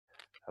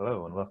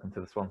Hello and welcome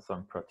to the Swan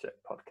Song Project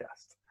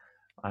podcast.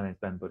 My name is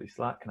Ben Buddy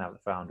Slack and I'm the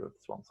founder of the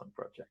Swan Song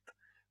Project.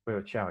 We're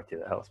a charity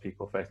that helps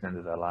people facing the end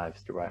of their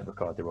lives to write and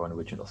record their own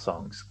original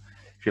songs.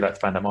 If you'd like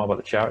to find out more about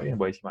the charity and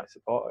ways you might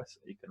support us,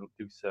 you can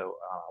do so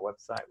on our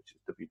website, which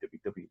is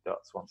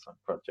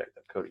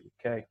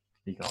www.swansongproject.co.uk.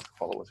 You can also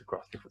follow us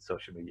across different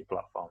social media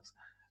platforms.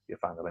 You'll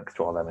find the links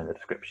to all them in the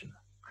description.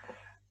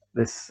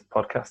 This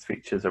podcast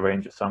features a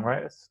range of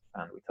songwriters,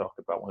 and we talk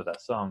about one of their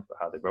songs, but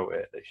how they wrote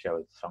it. They share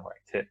us a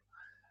songwriting tip,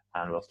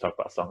 and we'll also talk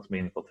about songs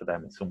meaningful to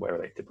them in some way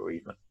related to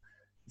bereavement.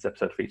 This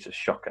episode features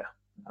Shocker,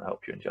 and I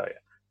hope you enjoy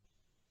it.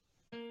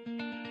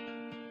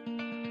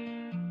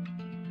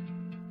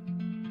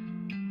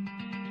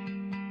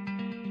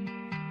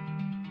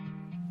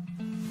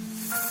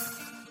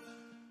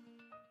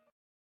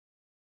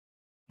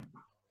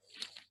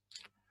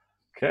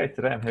 Okay,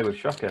 today I'm here with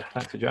Shocker.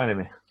 Thanks for joining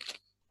me.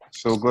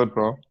 So good,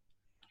 bro.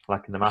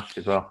 Liking the mask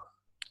as well.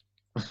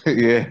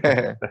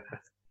 Yeah.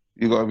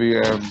 You got to be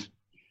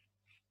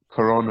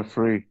corona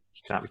free.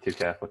 Can't be too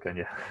careful, can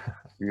you?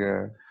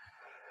 Yeah.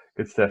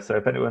 Good stuff. So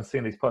if anyone's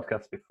seen these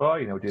podcasts before,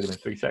 we do them in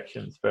three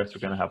sections. First,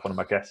 we're going to have one of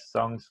my guest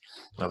songs.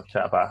 We'll have a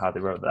chat about how they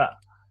wrote that.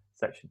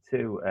 Section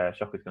 2,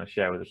 Shocker's going to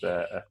share with us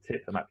a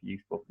tip that might be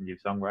useful for new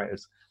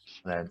songwriters.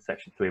 And then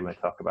section 3, we're going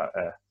to talk about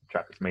a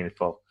track that's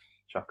meaningful,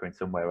 Shocker in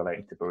some way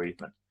relating to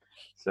bereavement.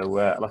 So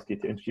I'll ask you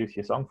to introduce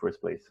your song for us,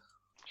 please.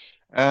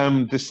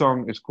 This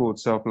song is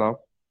called Self Love,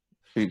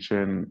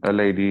 featuring a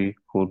lady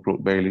called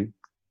Brooke Bailey.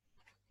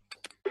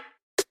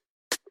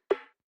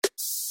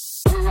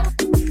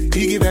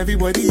 You give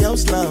everybody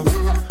else love,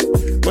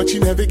 but you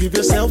never give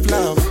yourself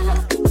love.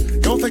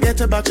 Don't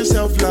forget about your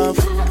self-love.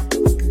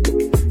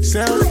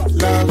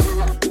 Self-love.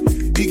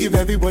 You give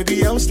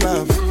everybody else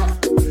love,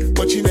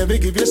 but you never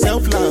give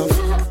yourself love.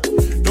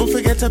 Don't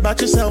forget about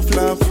your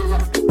self-love.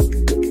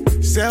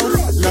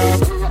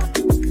 Self-love.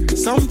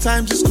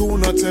 Sometimes it's cool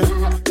not to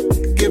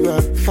give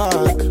a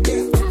fuck.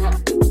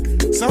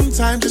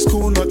 Sometimes it's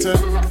cool not to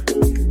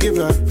give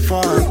a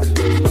fuck.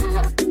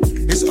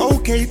 It's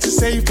okay to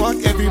say fuck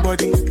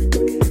everybody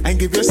and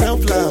give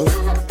yourself love.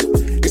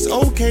 It's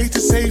okay to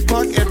say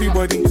fuck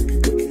everybody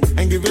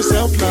and give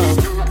yourself love.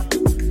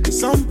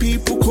 Some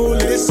people call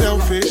it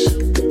selfish.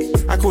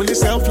 I call it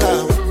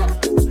self-love.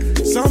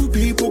 Some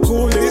people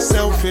call it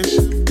selfish.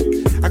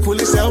 I call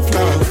it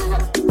self-love.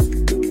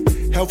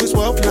 Health is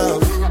wealth,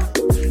 love.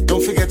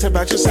 Don't forget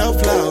about your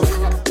self-love.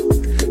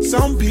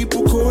 Some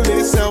people call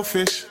it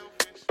selfish.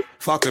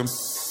 Fuck them.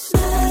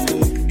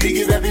 You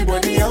give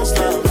everybody else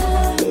love,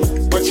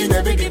 but you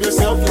never give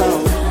yourself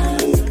love.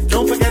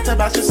 Don't forget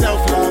about your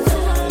self-love.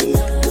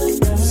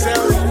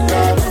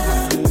 Self-love.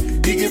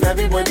 You give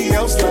everybody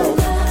else love,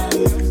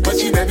 but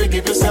you never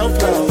give yourself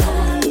love.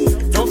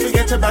 Don't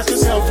forget about your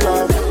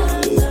self-love.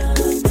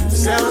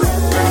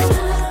 Self-love.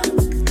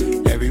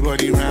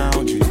 Everybody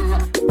around you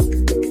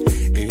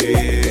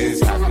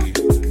is happy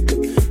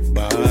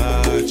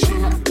but you.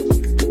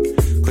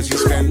 Cause you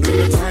spend all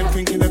your time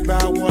thinking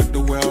about what the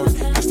world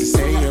has to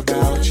say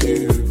about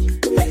you.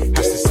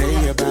 Has to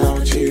say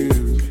about you.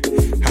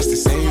 Has to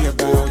say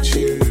about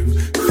you.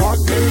 Fuck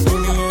their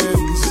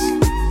opinions.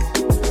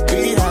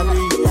 Be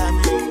happy.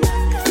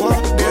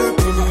 Fuck their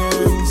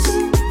opinions.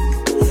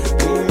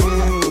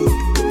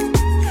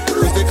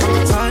 Cause there comes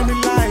a time in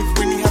life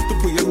when you have to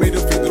put your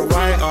middle finger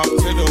right up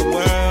to the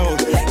world.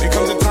 There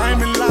comes a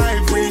time in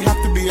life when you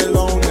have to be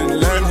alone and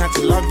learn how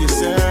to love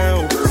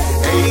yourself.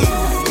 Hey,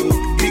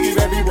 you give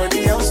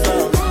everybody else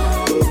love,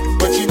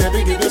 but you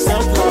never give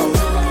yourself love.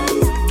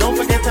 Don't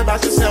forget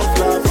about your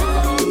self-love.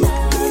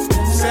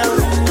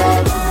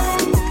 Self-love.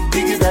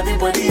 You give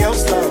everybody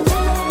else love,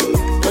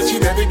 but you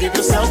never give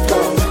yourself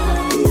love.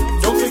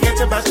 Don't forget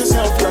about your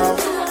self-love.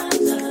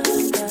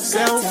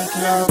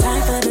 Self-love.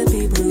 Time for the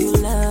people you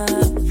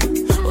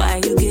love. Why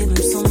you give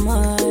them so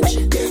much?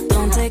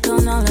 Don't take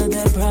on all of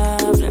their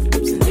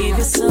problems and leave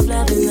yourself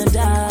left in the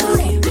dark.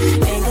 You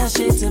ain't got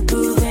shit to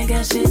prove, ain't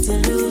got shit to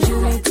lose.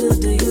 You need to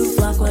do you,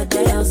 fuck what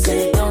they'll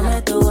say. Don't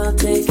let the world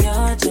take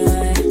your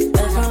joy.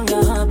 Left from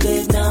your heart,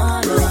 babe,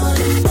 no.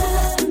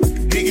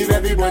 You give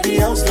everybody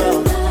else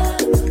love,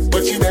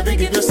 but you never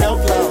give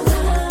yourself love.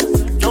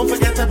 Don't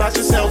forget about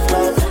your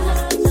self-love.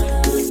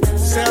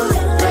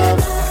 Self-love.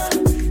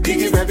 You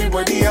give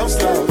everybody else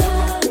love,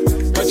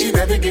 but you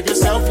never give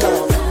yourself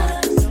love.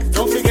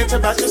 Don't forget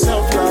about your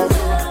self-love.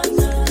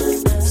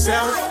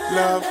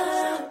 Self-love.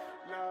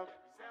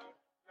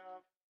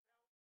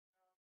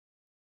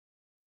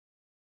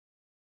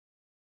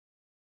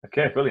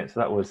 Okay, brilliant. So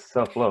that was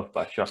Self Love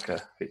by Shocker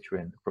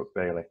featuring Brooke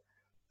Bailey.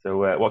 So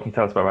what can you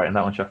tell us about writing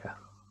that one, Shocker?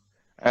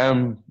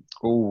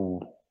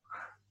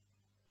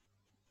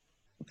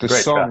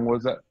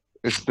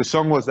 The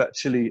song was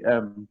actually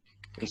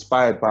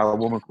inspired by a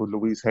woman called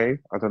Louise Hay.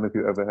 I don't know if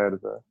you've ever heard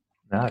of her.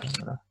 No, I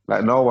don't know.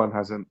 Like no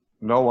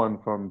one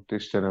from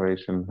this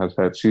generation has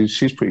heard.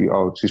 She's pretty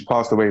old. She's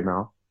passed away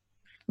now.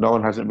 No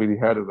one hasn't really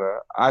heard of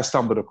her. I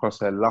stumbled across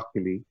her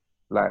luckily.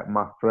 Like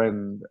my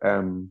friend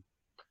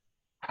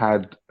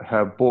had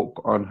her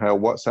book on her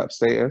WhatsApp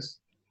status.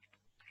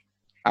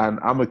 And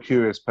I'm a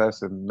curious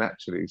person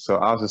naturally. So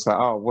I was just like,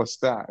 oh, what's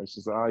that? And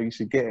she's like, oh, you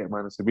should get it,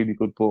 man. It's a really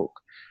good book.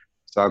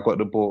 So I got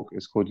the book.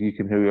 It's called You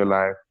Can Heal Your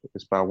Life.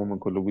 It's by a woman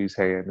called Louise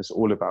Hay. And it's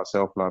all about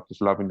self-love,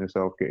 just loving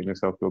yourself, getting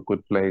yourself to a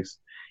good place.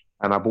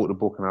 And I bought the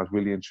book and I was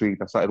really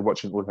intrigued. I started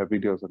watching all her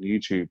videos on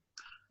YouTube.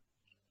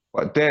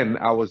 But then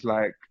I was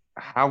like,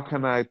 how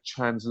can I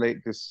translate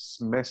this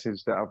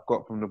message that I've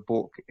got from the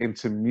book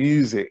into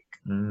music?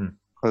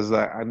 Because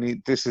like,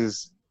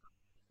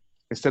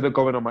 instead of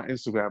going on my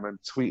Instagram and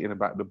tweeting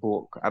about the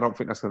book, I don't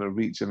think that's going to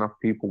reach enough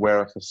people,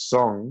 whereas a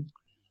song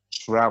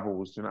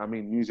travels, you know what I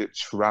mean? Music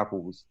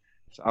travels.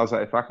 So I was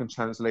like, if I can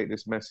translate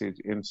this message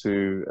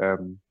into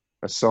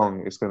a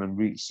song, it's going to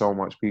reach so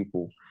much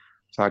people.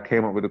 So I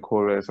came up with the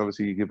chorus.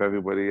 Obviously, you give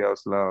everybody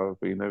else love,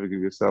 but you never give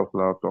yourself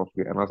love, don't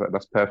forget. And I was like,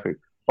 that's perfect.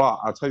 But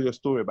I'll tell you a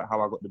story about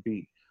how I got the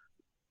beat.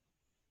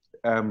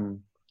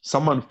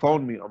 Someone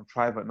phoned me on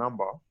private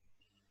number,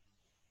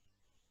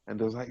 and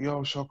they was like,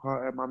 yo,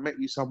 Shocka, I met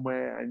you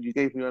somewhere and you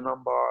gave me your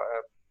number.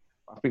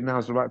 I think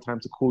now's the right time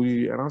to call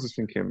you. And I was just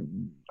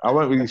thinking, I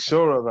wasn't really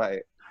sure about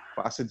it.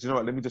 But I said, you know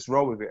what, let me just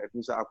roll with it. And he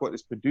was like, I've got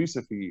this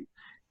producer for you.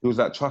 He was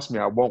like, trust me,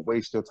 I won't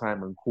waste your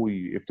time and call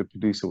you if the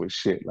producer was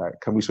shit. Like,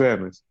 can we swear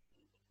on this?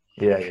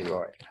 Yeah, you're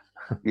right.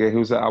 Yeah, he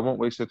was like, I won't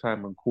waste your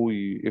time and call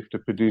you if the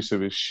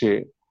producer is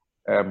shit.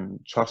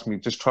 Trust me,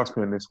 just trust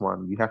me on this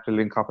one. You have to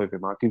link up with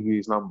him. I'll give you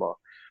his number.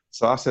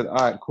 So I said, all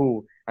right,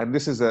 cool. And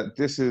this is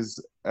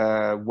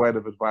a word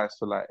of advice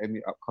for like any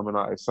upcoming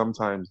artist.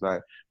 Sometimes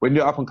like when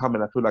you're up and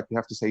coming, I feel like you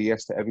have to say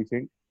yes to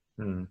everything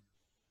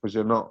because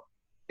you're not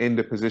in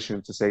the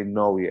position to say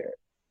no yet.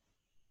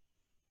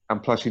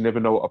 And plus you never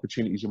know what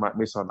opportunities you might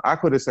miss on. I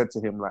could have said to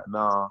him like,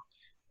 nah,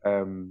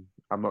 I'm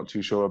not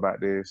too sure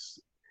about this.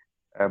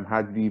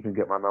 How did you even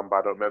get my number?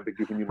 I don't remember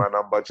giving you my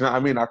number. Do you know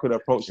what I mean? I could have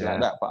approached it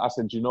like that. But I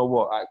said, you know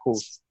what? All right, cool.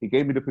 He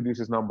gave me the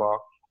producer's number.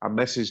 I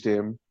messaged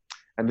him.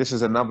 And this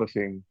is another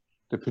thing.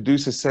 The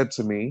producer said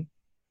to me,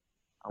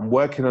 I'm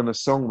working on a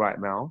song right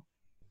now,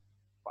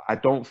 but I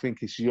don't think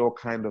it's your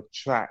kind of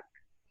track.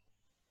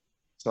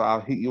 So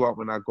I'll hit you up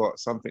when I got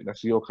something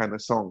that's your kind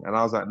of song. And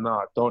I was like, nah,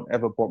 don't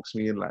ever box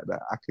me in like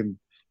that. I'm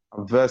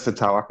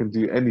versatile. I can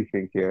do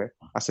anything here.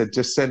 I said,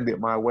 just send it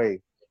my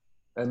way.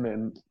 And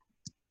then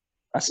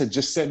I said,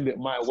 just send it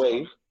my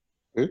way.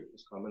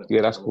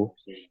 Yeah, that's cool.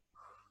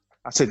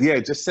 I said, yeah,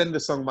 just send the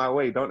song my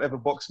way. Don't ever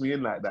box me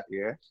in like that,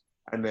 yeah?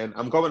 And then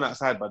I'm going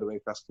outside, by the way,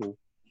 if that's cool.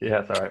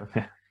 Yeah, that's all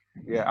right.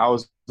 Yeah, I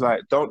was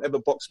like, don't ever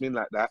box me in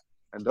like that.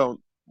 And don't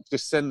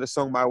just send the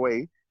song my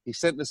way. He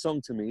sent the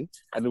song to me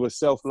and it was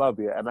Self-Love,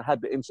 yeah? And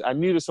I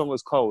knew the song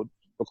was cold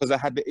because I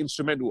had the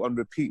instrumental on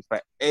repeat for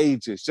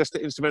ages, just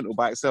the instrumental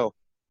by itself.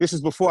 This is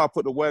before I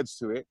put the words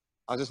to it.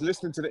 I was just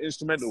listening to the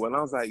instrumental and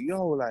I was like,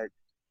 yo, like,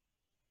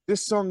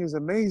 this song is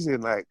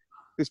amazing. Like,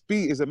 this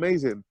beat is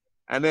amazing.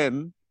 And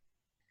then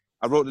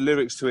I wrote the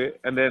lyrics to it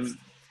and then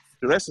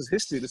the rest is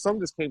history. The song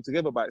just came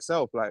together by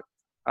itself. Like,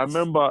 I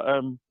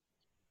remember,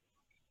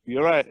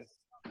 you're right.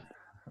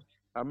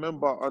 I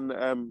remember on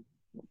the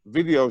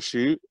video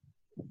shoot,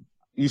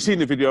 you've seen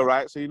the video,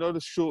 right? So you know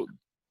the short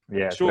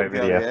girl,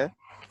 video. Yeah?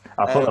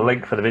 I'll put a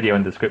link for the video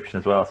in the description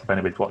as well, so if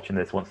anybody's watching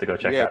this wants to go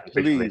check out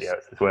the video,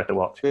 it's worth a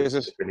watch. There's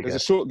a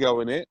short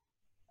girl in it,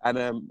 and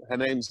her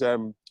name's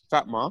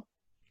Fatma.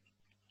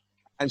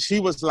 And she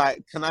was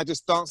like, can I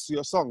just dance to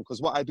your song?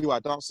 Because what I do, I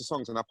dance to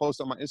songs and I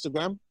post on my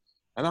Instagram.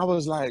 And I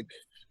was like,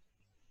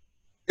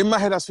 in my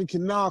head, I was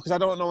thinking, nah, because I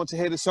don't want no one to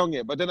hear the song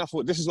yet. But then I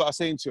thought, this is what I was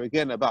saying to you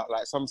again about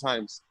like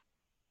sometimes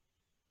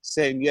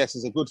saying yes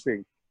is a good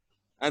thing.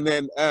 And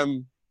then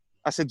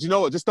I said, you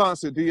know what, just dance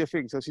to it, do your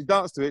thing. So she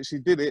danced to it, she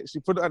did it, she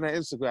put it on her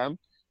Instagram,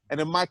 and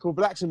then Michael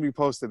Blackson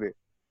reposted it.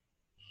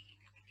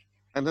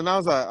 And then I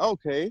was like,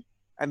 okay.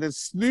 And then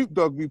Snoop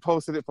Dogg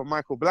reposted it for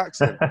Michael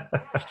Blackson.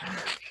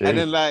 And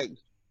then like,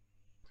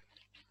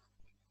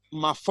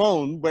 my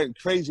phone went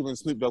crazy when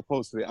Snoop Dogg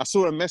posted it. I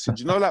saw a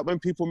message. You know, like when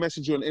people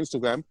message you on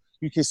Instagram,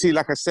 you can see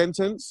like a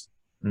sentence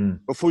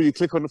before you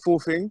click on the full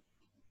thing.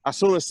 I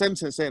saw a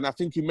sentence saying, I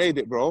think you made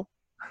it, bro.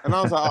 And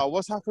I was like, oh,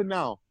 what's happened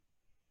now?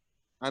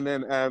 And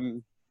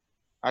then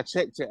I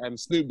checked it and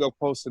Snoop Dogg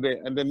posted it.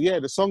 And then, yeah,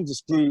 the song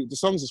just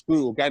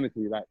grew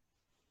organically. Like,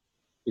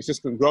 it's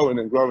just been growing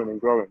and growing and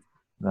growing.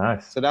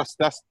 Nice. So that's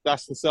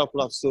the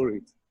self-love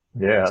story.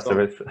 Yeah,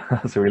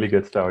 that's a really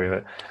good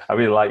story. I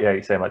really like,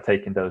 you saying like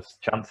taking those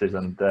chances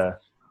and that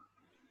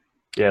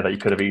you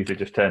could have easily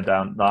just turned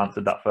down, not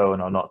answered that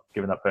phone or not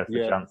given that person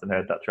a chance and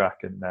heard that track.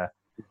 And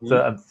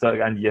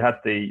and you had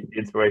the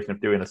inspiration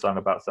of doing a song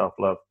about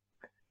self-love.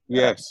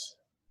 Yes.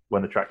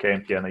 When the track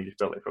came to you and you just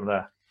built it from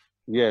there.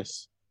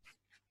 Yes.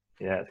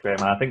 Yeah, it's great,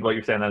 man. I think what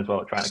you're saying there as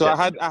well,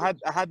 I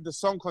had the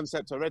song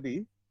concept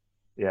already.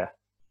 Yeah.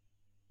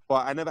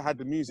 But I never had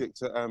the music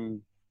to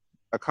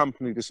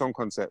accompany the song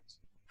concept.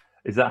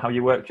 Is that how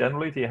you work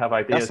generally? Do you have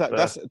ideas?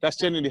 That's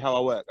generally how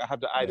I work. I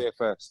have the idea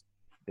first.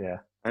 Yeah.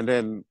 And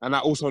I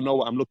also know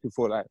what I'm looking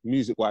for, like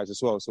music-wise as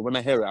well. So when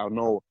I hear it, I'll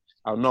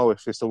know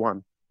if it's the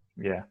one.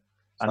 Yeah.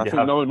 And I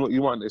think knowing what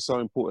you want is so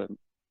important.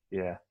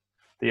 Yeah.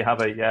 Do you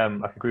have a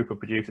like a group of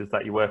producers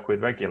that you work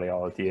with regularly,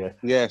 or do you?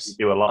 Yes.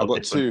 You do a lot. I've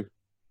got two.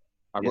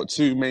 I've got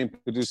two main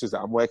producers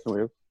that I'm working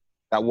with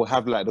that will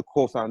have like the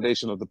core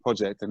foundation of the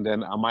project, and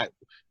then I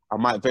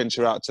might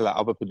venture out to like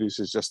other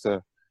producers just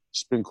to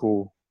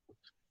sprinkle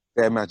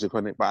their magic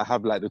on it. But I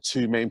have like the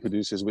two main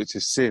producers, which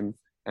is Sin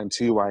and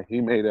TY.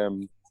 He made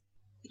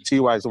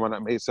TY is the one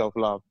that made Self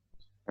Love,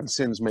 and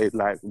Sin's made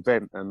like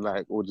Vent and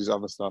like all these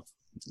other stuff.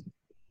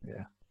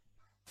 Yeah,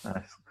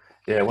 nice.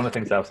 Yeah, one of the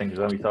things I was thinking is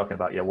when we're talking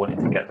about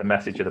wanting to get the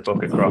message of the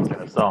book across in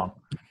a song.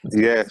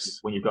 Yes.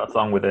 When you've got a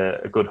song with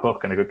a good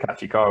hook and a good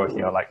catchy chorus,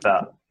 like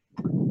that,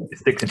 it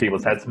sticks in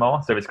people's heads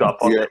more. So if it's got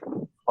a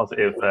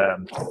positive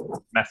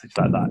message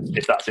like that,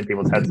 if that's in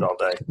people's heads all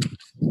day,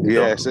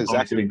 yes,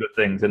 exactly, doing good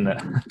things, isn't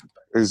it?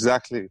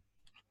 Exactly.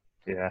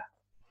 Yeah,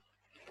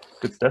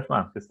 good stuff,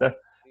 man. Good stuff.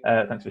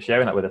 Thanks for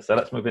sharing that with us. So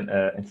let's move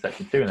into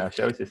section 2 now.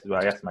 Shows this is where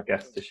I ask my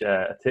guests to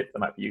share a tip that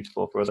might be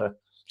useful for other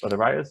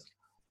writers.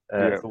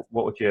 So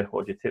what would your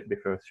tip be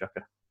for us,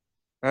 Shaka?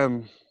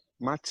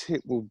 My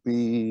tip would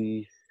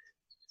be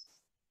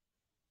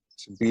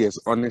to be as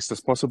honest as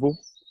possible.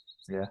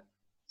 Yeah.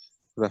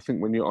 Because I think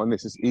when you're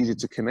honest, it's easy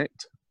to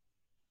connect.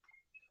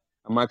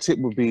 And my tip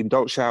would be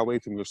don't shy away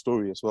from your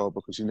story as well,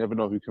 because you never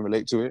know who can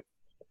relate to it.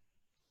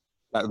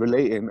 Like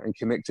relating and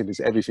connecting is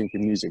everything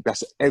in music.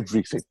 That's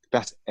everything.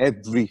 That's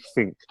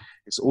everything.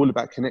 It's all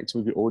about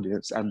connecting with your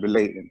audience and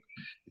relating.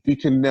 If you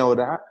can nail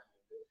that,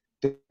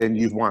 then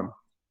you've won.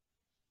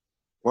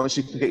 Once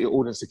you can get your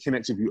audience to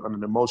connect with you on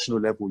an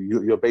emotional level,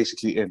 you're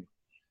basically in.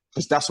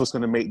 Because that's what's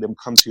going to make them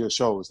come to your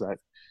shows. Like,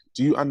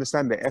 do you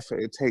understand the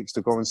effort it takes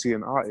to go and see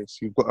an artist?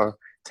 You've got to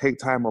take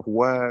time off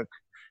work.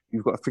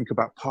 You've got to think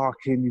about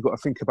parking. You've got to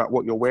think about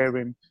what you're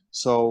wearing.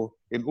 So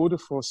in order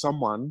for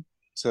someone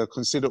to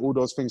consider all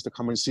those things to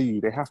come and see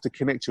you, they have to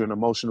connect you on an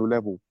emotional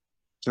level.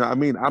 Do you know what I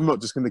mean? I'm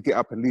not just going to get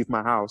up and leave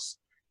my house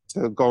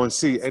to go and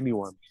see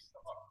anyone.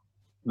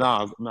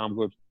 Nah, I'm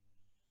good.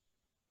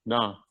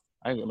 Nah,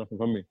 I ain't got nothing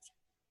from me.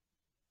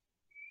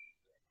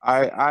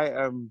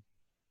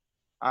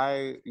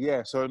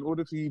 So in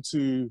order for you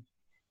to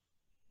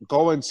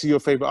go and see your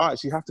favorite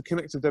artists, you have to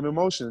connect with them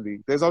emotionally.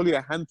 There's only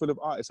a handful of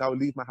artists I would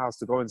leave my house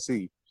to go and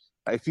see.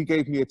 Like if you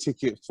gave me a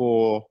ticket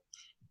for,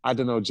 I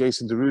don't know,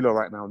 Jason Derulo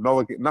right now,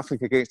 nothing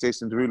against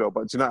Jason Derulo,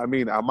 but do you know what I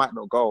mean? I might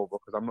not go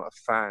because I'm not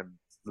a fan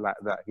like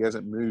that. He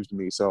hasn't moved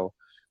me. So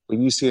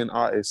when you see an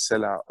artist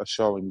sell out a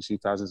show and you see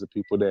thousands of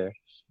people there,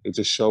 it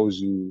just shows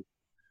you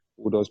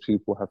all those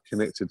people have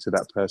connected to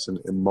that person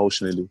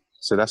emotionally.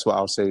 So that's what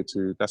I'll say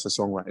that's a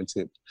songwriting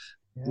tip.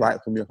 Yeah. Write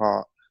from your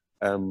heart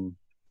and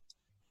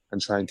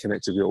try and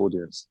connect with your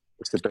audience.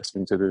 It's the best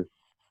thing to do. Do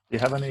you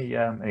have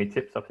any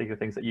tips or particular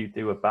things that you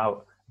do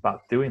about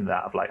doing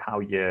that, of like how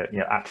you're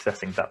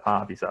accessing that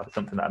part of yourself? It's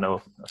something that I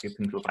know a few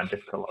people find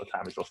difficult a lot of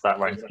times is they'll start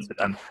writing something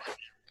and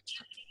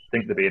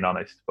think they're being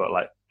honest, but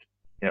like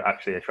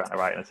actually they're trying to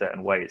write in a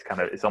certain way.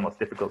 It's almost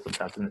difficult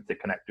sometimes, isn't it, to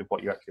connect with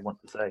what you actually want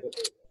to say.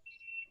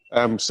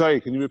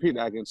 Sorry, can you repeat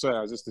that again? Sorry,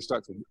 I was just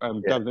distracted.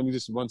 Dad, let me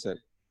just one sec.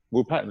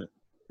 We'll pattern it.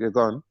 Yeah,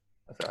 go on.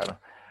 That's all right.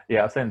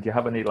 Yeah, I was saying, do you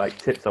have any like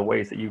tips or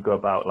ways that you go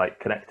about like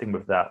connecting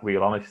with that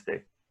real honesty?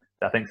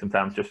 I think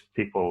sometimes just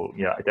people,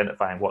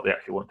 identifying what they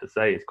actually want to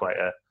say is quite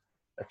a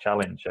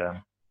challenge.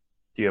 Do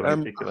you have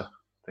any particular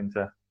things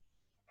there?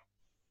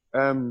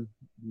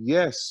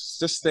 Yes,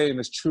 just staying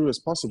as true as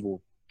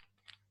possible.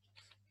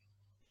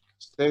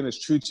 Staying as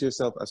true to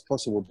yourself as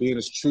possible. Being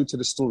as true to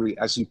the story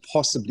as you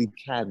possibly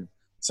can.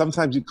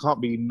 Sometimes you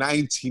can't be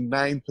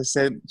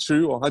 99%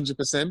 true or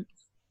 100%,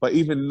 but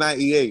even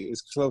 98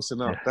 is close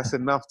enough. Yeah. That's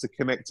enough to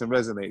connect and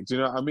resonate. Do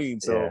you know what I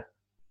mean? So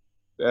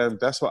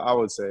that's what I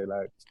would say.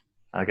 Like,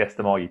 I guess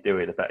the more you do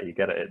it, the better you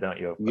get at it, don't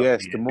you?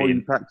 Yes, the more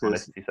you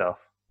practice. Yourself.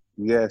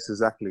 Yes,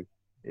 exactly.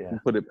 Yeah. You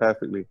put it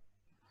perfectly.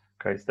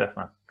 Great stuff,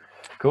 man.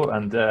 Cool.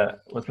 And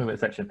let's move into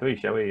section 3,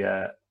 shall we?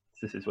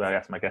 This is where I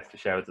ask my guests to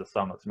share with us a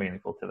song that's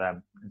meaningful to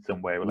them in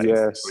some way related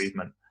to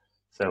bereavement.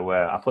 So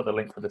I'll put the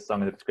link for this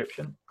song in the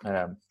description.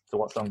 So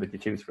what song did you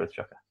choose for us,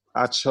 Shaka?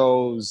 I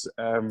chose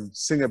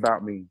Sing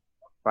About Me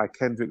by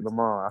Kendrick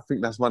Lamar. I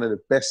think that's one of the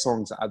best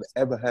songs I've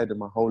ever heard in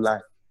my whole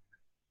life.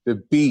 The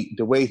beat,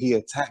 the way he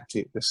attacked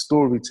it, the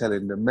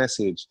storytelling, the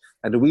message.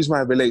 And the reason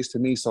why it relates to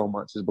me so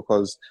much is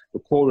because the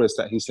chorus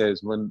that he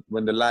says, when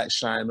the lights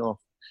shine off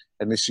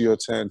and it's your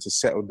turn to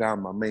settle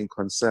down, my main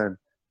concern,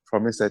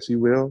 promise that you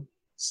will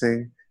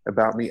sing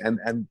about me.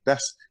 And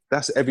that's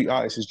every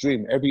artist's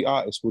dream. Every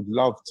artist would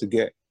love to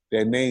get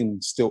their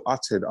name still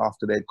uttered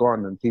after they're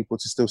gone and people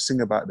to still sing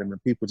about them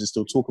and people to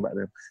still talk about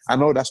them. I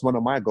know that's one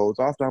of my goals.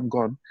 After I'm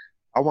gone,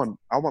 I want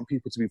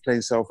people to be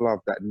playing Self-Love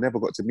that never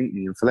got to meet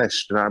me in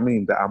flesh. You know what I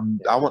mean?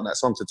 I want that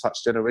song to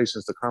touch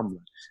generations to come.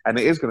 And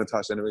it is going to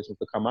touch generations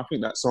to come. I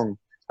think that song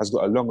has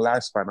got a long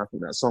lifespan. I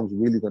think that song's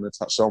really going to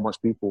touch so much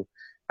people.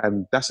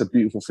 And that's a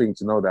beautiful thing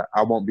to know that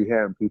I won't be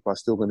here and people are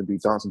still going to be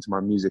dancing to my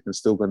music and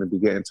still going to be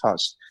getting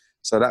touched.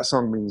 So that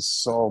song means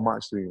so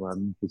much to me,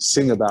 man.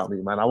 Sing about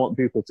me, man. I want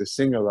people to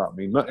sing about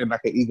me, not in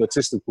like an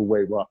egotistical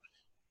way, but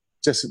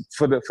just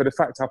for the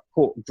fact I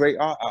put great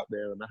art out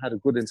there and I had a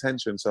good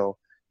intention. So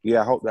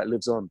yeah, I hope that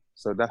lives on.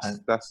 So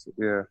that's.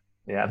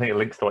 Yeah, I think it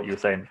links to what you were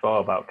saying before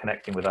about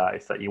connecting with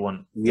artists that you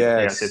want.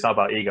 Yes. It's not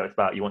about ego. It's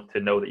about you want to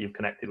know that you've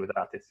connected with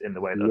artists in the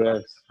way that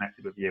they're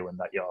connected with you, and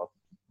that you're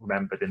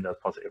remembered in those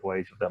positive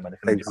ways with them, and it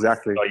can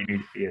Exactly. enjoy your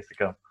music for years to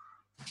come.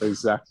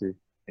 Exactly.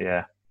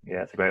 Yeah,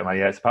 it's a great one.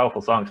 Yeah, it's a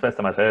powerful song. It's the first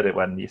time I've heard it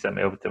when you sent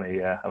me over to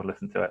me. I've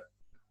listened to it.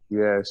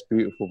 Yeah, it's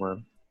beautiful,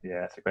 man.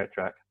 Yeah, it's a great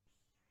track.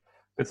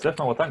 Good stuff,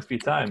 man. Well, thanks for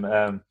your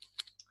time.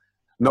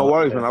 No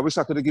worries, man. I wish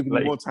I could have given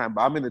you more time,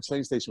 but I'm in the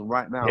train station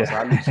right now, so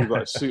I literally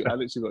got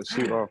to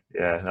shoot off.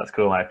 Yeah, that's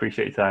cool, man. I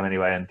appreciate your time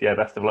anyway, and yeah,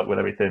 best of luck with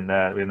everything.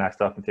 Really nice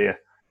talking to you.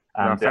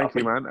 And thank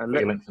you, man. And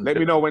let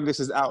me know when this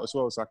is out as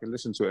well, so I can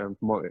listen to it and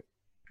promote it.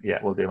 Yeah,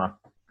 we'll do, man.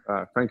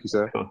 Thank you,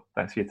 sir. Cool.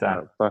 Thanks for your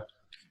time. Bye.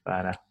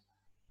 Bye now.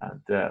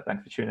 And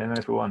thanks for tuning in,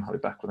 everyone. I'll be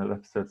back with another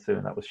episode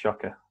soon. That was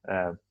Shocker.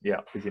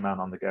 Busy man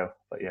on the go,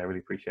 but yeah, I really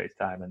appreciate his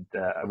time, and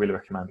I really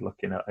recommend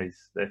looking at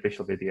the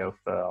official video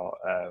for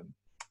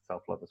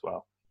Self Love as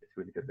well. It's a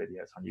really good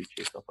video. It's on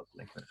YouTube, so I'll put the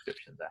link in the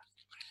description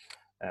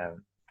there.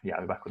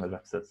 I'll be back with another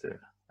episode soon.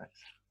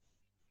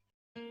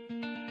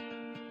 Thanks.